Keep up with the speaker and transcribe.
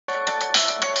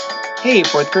Hey,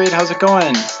 4th grade, how's it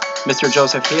going? Mr.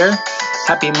 Joseph here.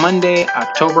 Happy Monday,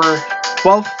 October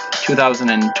 12th,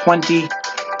 2020.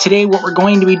 Today what we're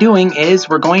going to be doing is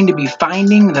we're going to be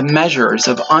finding the measures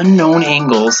of unknown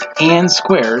angles and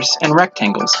squares and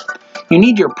rectangles. You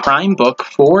need your prime book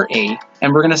 4A,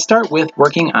 and we're going to start with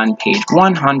working on page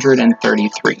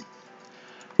 133.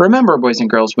 Remember, boys and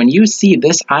girls, when you see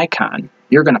this icon,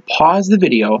 you're going to pause the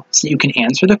video so you can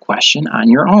answer the question on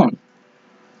your own.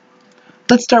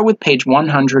 Let's start with page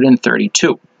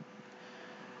 132.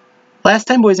 Last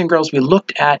time, boys and girls, we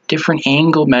looked at different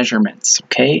angle measurements,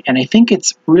 okay? And I think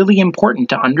it's really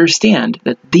important to understand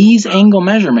that these angle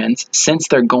measurements, since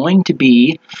they're going to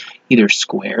be either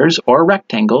squares or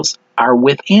rectangles, are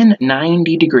within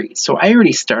 90 degrees. So I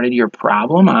already started your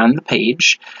problem on the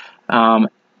page,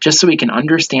 just so we can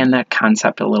understand that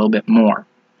concept a little bit more,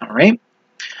 all right?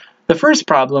 The first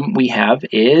problem we have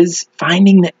is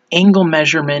finding the angle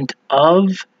measurement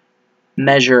of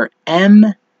measure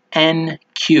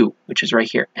MNQ, which is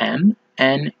right here,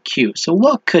 MNQ. So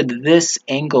what could this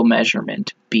angle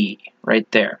measurement be right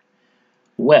there?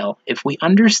 Well, if we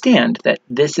understand that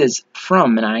this is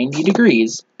from 90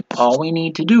 degrees, all we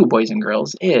need to do, boys and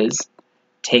girls, is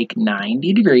take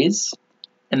 90 degrees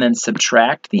and then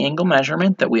subtract the angle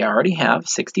measurement that we already have,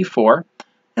 64,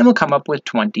 and we'll come up with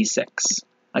 26.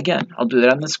 Again, I'll do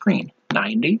that on the screen.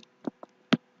 90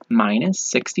 minus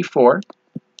 64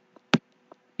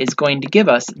 is going to give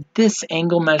us this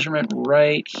angle measurement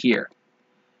right here.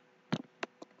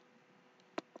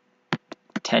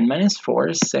 10 minus 4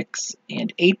 is 6,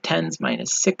 and 8 tenths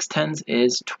minus 6 tenths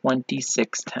is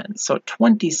 26 tenths. So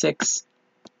 26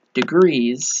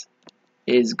 degrees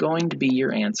is going to be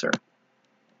your answer.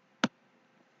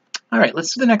 All right,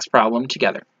 let's do the next problem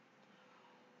together.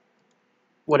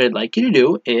 What I'd like you to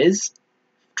do is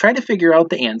try to figure out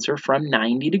the answer from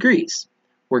 90 degrees.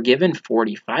 We're given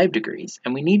 45 degrees,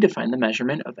 and we need to find the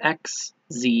measurement of x,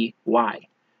 z, y.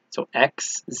 So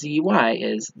x, z, y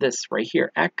is this right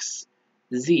here, x,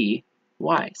 z,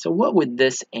 y. So what would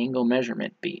this angle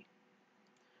measurement be?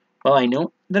 Well, I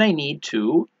know that I need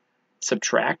to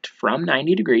subtract from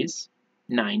 90 degrees.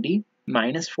 90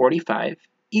 minus 45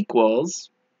 equals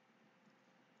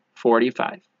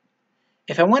 45.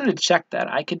 If I wanted to check that,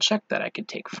 I could check that. I could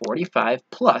take 45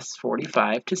 plus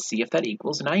 45 to see if that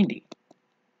equals 90.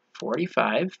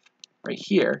 45 right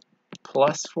here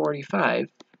plus 45.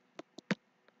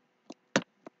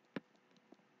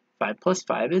 5 plus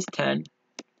 5 is 10.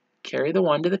 Carry the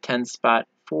 1 to the tens spot.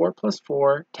 4 plus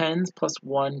 4, tens plus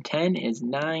 1, 10 is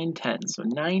 9 tenths. So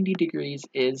 90 degrees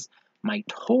is my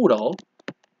total.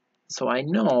 So I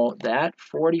know that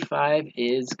 45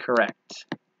 is correct.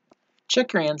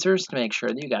 Check your answers to make sure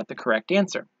that you got the correct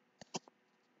answer.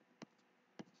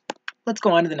 Let's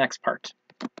go on to the next part.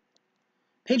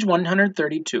 Page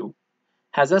 132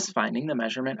 has us finding the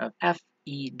measurement of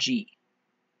FEG.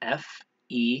 FEG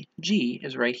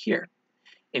is right here.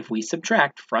 If we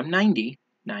subtract from 90,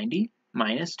 90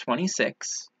 minus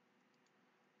 26,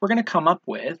 we're going to come up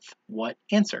with what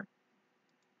answer?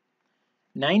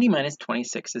 90 minus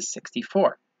 26 is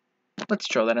 64. Let's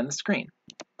show that on the screen.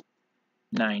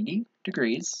 90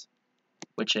 degrees,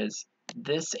 which is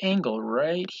this angle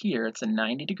right here. It's a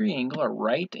 90-degree angle, a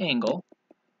right angle,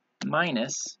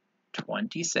 minus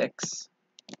 26.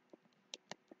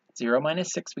 0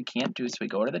 minus 6 we can't do, so we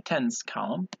go to the tens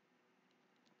column.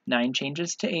 9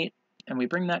 changes to 8, and we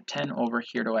bring that 10 over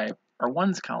here to our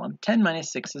ones column. 10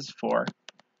 minus 6 is 4,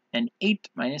 and 8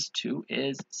 minus 2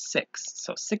 is 6.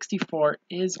 So 64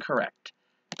 is correct.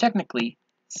 Technically,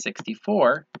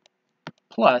 64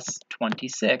 plus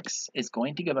 26 is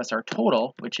going to give us our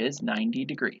total, which is 90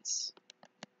 degrees.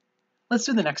 Let's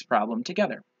do the next problem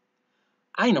together.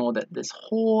 I know that this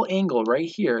whole angle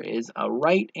right here is a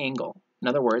right angle. In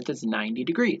other words, it's 90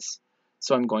 degrees.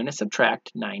 So I'm going to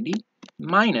subtract 90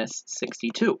 minus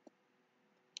 62.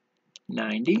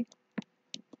 90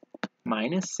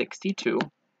 minus 62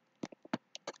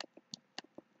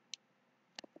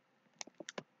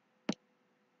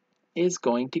 is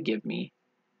going to give me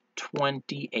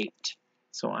 28.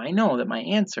 So I know that my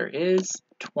answer is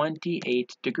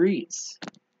 28 degrees.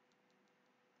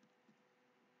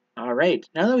 All right,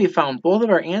 now that we've found both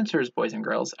of our answers, boys and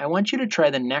girls, I want you to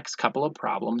try the next couple of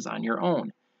problems on your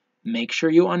own. Make sure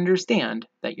you understand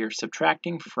that you're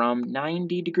subtracting from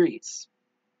 90 degrees.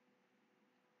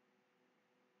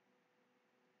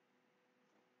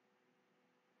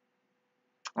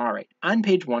 All right, on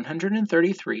page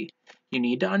 133, you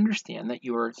need to understand that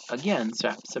you are, again,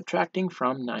 subtracting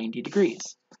from 90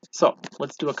 degrees. So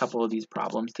let's do a couple of these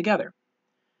problems together.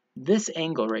 This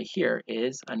angle right here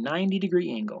is a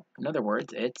 90-degree angle. In other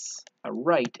words, it's a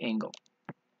right angle.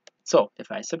 So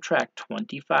if I subtract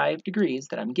 25 degrees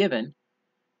that I'm given,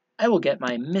 I will get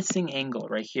my missing angle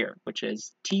right here, which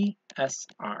is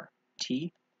TSR.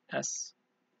 TSR.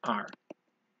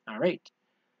 All right,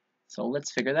 so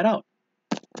let's figure that out.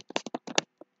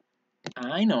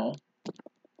 I know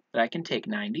that I can take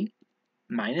 90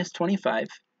 minus 25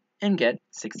 and get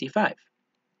 65.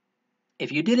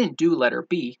 If you didn't do letter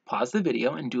B, pause the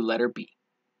video and do letter B.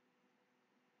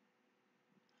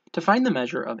 To find the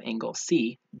measure of angle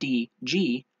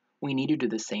CDG, we need to do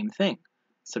the same thing.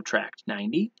 Subtract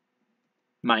 90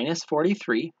 minus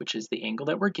 43, which is the angle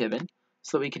that we're given,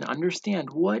 so we can understand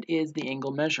what is the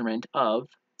angle measurement of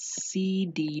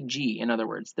CDG. In other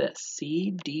words, this,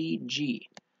 CDG.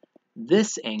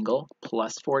 This angle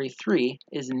plus 43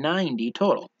 is 90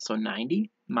 total. So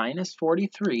 90 minus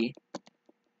 43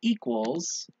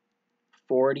 equals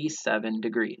 47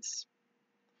 degrees.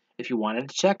 If you wanted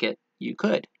to check it, you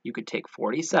could. You could take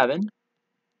 47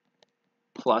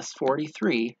 plus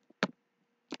 43,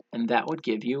 and that would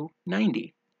give you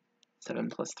 90. 7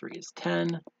 plus 3 is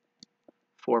 10.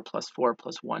 4 plus 4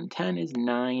 plus 1, 10 is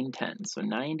 9 tenths. So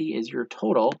 90 is your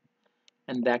total,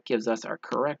 and that gives us our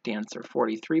correct answer,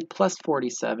 43 plus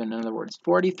 47. In other words,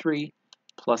 43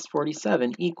 plus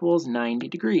 47 equals 90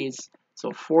 degrees.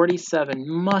 So 47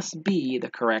 must be the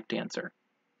correct answer.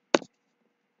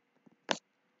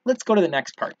 Let's go to the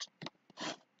next part.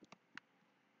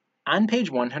 On page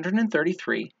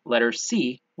 133, letter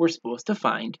C, we're supposed to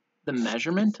find the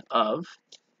measurement of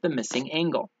the missing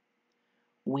angle.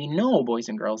 We know, boys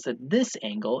and girls, that this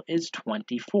angle is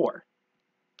 24.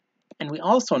 And we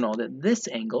also know that this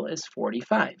angle is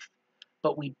 45.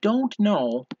 But we don't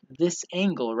know this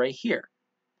angle right here.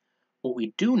 What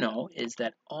we do know is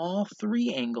that all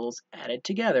three angles added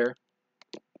together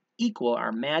equal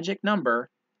our magic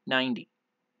number, 90.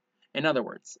 In other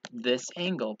words, this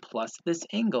angle plus this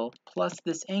angle plus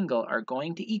this angle are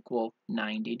going to equal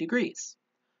 90 degrees.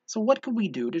 So what could we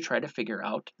do to try to figure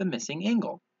out the missing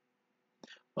angle?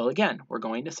 Well, again, we're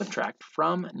going to subtract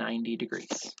from 90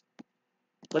 degrees.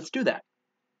 Let's do that.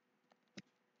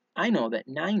 I know that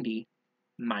 90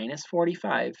 minus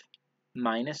 45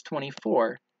 minus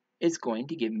 24 is going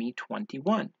to give me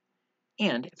 21.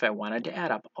 And if I wanted to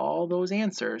add up all those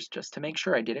answers, just to make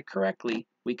sure I did it correctly,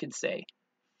 we could say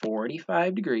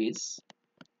 45 degrees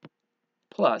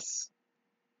plus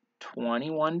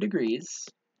 21 degrees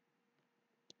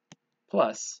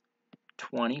plus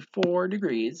 24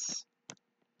 degrees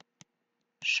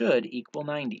should equal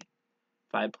 90.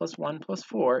 5 plus 1 plus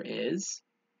 4 is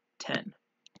 10.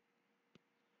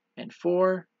 And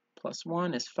 4 plus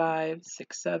 1 is 5,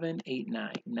 6, 7, 8,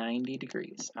 9, 90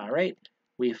 degrees. All right,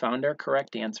 we found our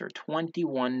correct answer,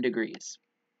 21 degrees.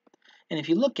 And if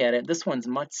you look at it, this one's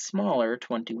much smaller.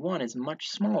 21 is much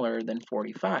smaller than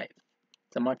 45.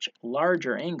 It's a much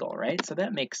larger angle, right? So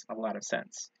that makes a lot of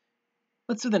sense.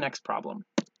 Let's do the next problem.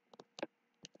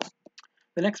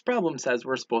 The next problem says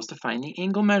we're supposed to find the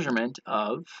angle measurement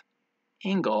of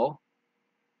angle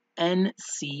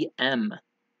NCM.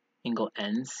 Angle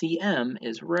NCM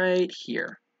is right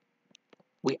here.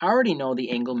 We already know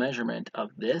the angle measurement of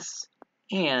this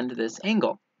and this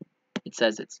angle. It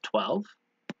says it's 12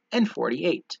 and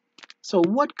 48. So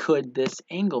what could this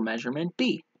angle measurement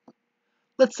be?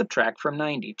 Let's subtract from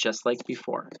 90, just like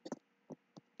before.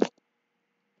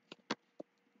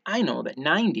 I know that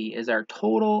 90 is our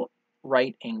total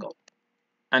right angle.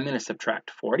 I'm going to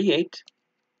subtract 48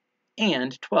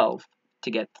 and 12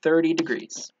 to get 30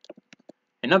 degrees.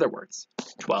 In other words,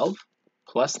 12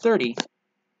 plus 30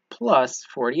 plus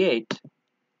 48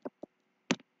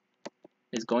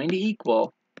 is going to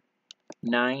equal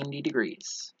 90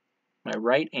 degrees, my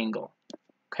right angle.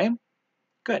 Okay,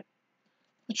 good.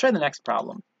 Let's try the next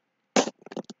problem.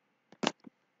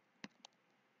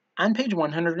 On page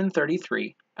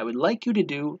 133, I would like you to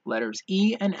do letters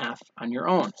E and F on your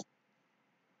own.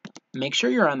 Make sure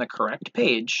you're on the correct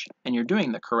page and you're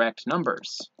doing the correct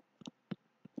numbers.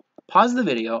 Pause the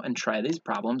video and try these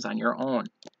problems on your own.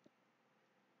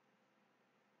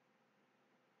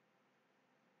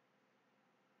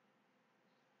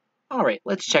 All right,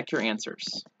 let's check your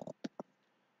answers.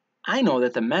 I know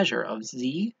that the measure of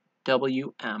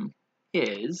ZWM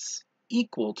is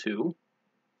equal to,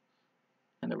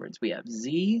 in other words, we have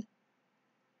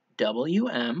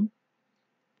ZWM,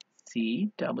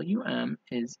 CWM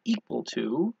is equal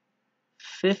to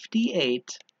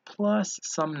 58 plus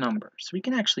some number. So we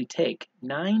can actually take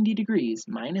 90 degrees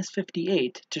minus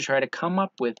 58 to try to come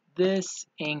up with this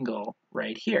angle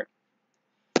right here.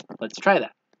 Let's try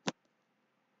that.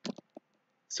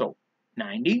 So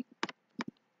 90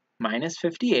 minus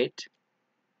 58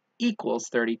 equals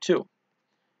 32.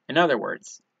 In other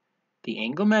words, the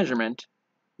angle measurement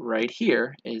right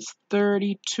here is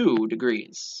 32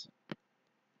 degrees.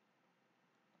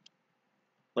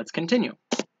 Let's continue.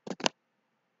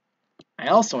 I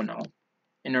also know,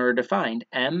 in order to find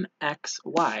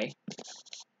MXY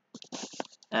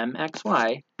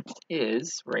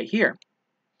is right here.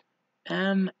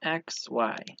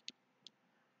 MXY.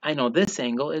 I know this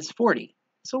angle is 40.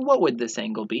 So what would this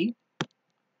angle be?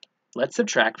 Let's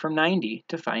subtract from 90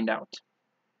 to find out.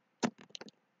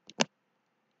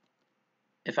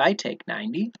 If I take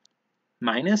 90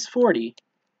 minus 40,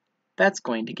 that's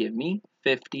going to give me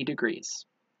 50 degrees.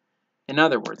 In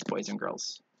other words, boys and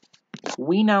girls,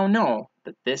 we now know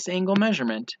that this angle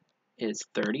measurement is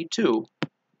 32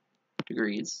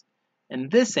 degrees,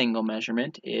 and this angle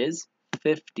measurement is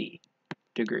 50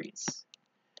 degrees.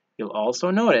 You'll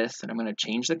also notice, and I'm going to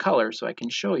change the color so I can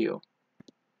show you,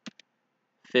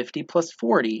 50 plus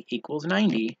 40 equals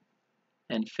 90,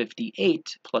 and 58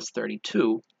 plus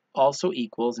 32 also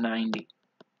equals 90.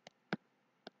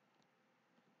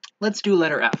 Let's do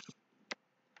letter F.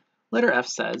 Letter F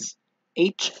says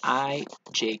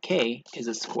HIJK is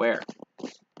a square.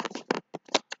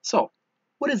 So,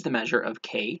 what is the measure of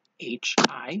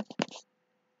KHI?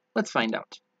 Let's find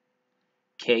out.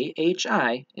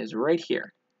 KHI is right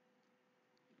here.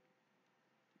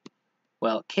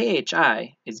 Well,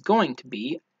 KHI is going to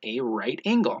be a right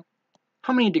angle.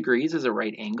 How many degrees is a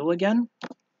right angle again?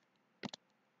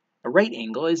 A right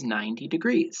angle is 90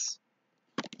 degrees.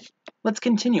 Let's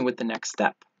continue with the next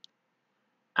step.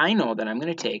 I know that I'm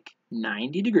going to take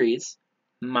 90 degrees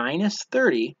minus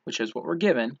 30, which is what we're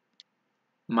given,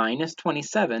 minus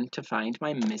 27 to find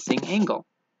my missing angle.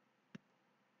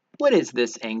 What is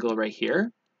this angle right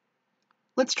here?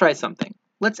 Let's try something.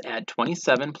 Let's add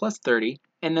 27 plus 30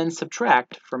 and then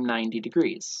subtract from 90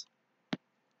 degrees.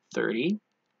 30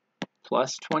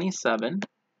 plus 27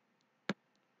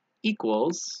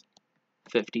 equals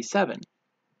 57.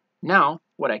 Now,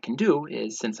 what I can do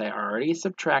is, since I already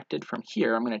subtracted from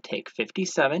here, I'm going to take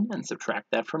 57 and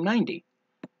subtract that from 90.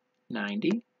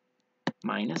 90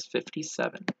 minus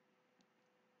 57.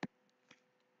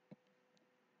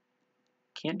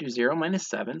 Can't do 0 minus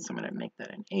 7, so I'm going to make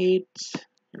that an 8.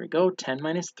 Here we go, 10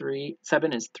 minus 3,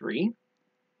 7 is 3.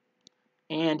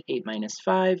 And 8 minus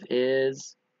 5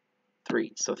 is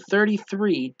 3. So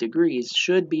 33 degrees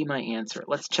should be my answer.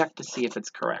 Let's check to see if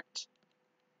it's correct.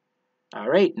 All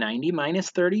right, 90 minus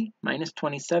 30 minus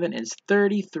 27 is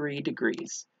 33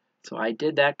 degrees. So I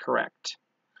did that correct.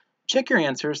 Check your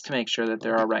answers to make sure that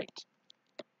they're all right.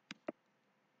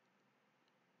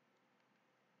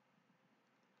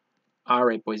 All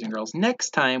right, boys and girls, next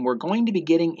time we're going to be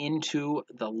getting into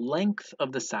the length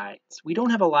of the sides. We don't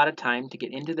have a lot of time to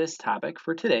get into this topic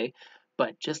for today,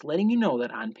 but just letting you know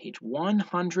that on page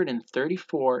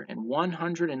 134 and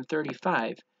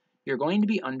 135, you're going to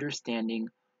be understanding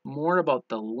more about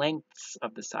the lengths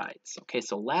of the sides. Okay,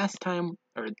 so last time,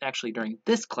 or actually during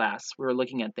this class, we were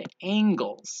looking at the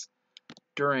angles.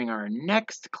 During our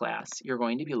next class, you're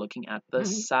going to be looking at the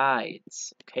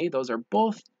sides. Okay, those are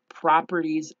both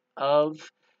properties of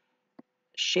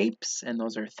shapes, and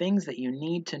those are things that you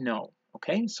need to know.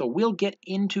 Okay, so we'll get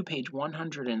into page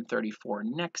 134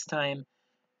 next time.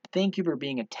 Thank you for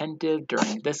being attentive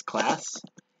during this class.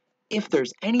 If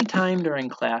there's any time during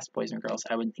class, boys and girls,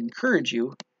 I would encourage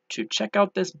you to check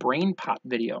out this BrainPop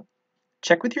video.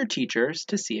 Check with your teachers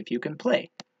to see if you can play.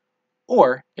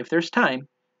 Or, if there's time,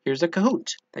 here's a Kahoot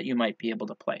that you might be able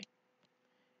to play.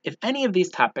 If any of these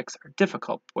topics are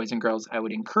difficult, boys and girls, I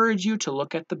would encourage you to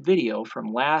look at the video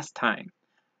from last time.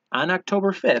 On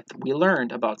October 5th, we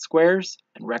learned about squares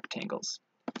and rectangles.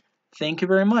 Thank you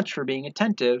very much for being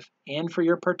attentive and for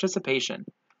your participation.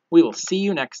 We will see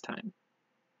you next time.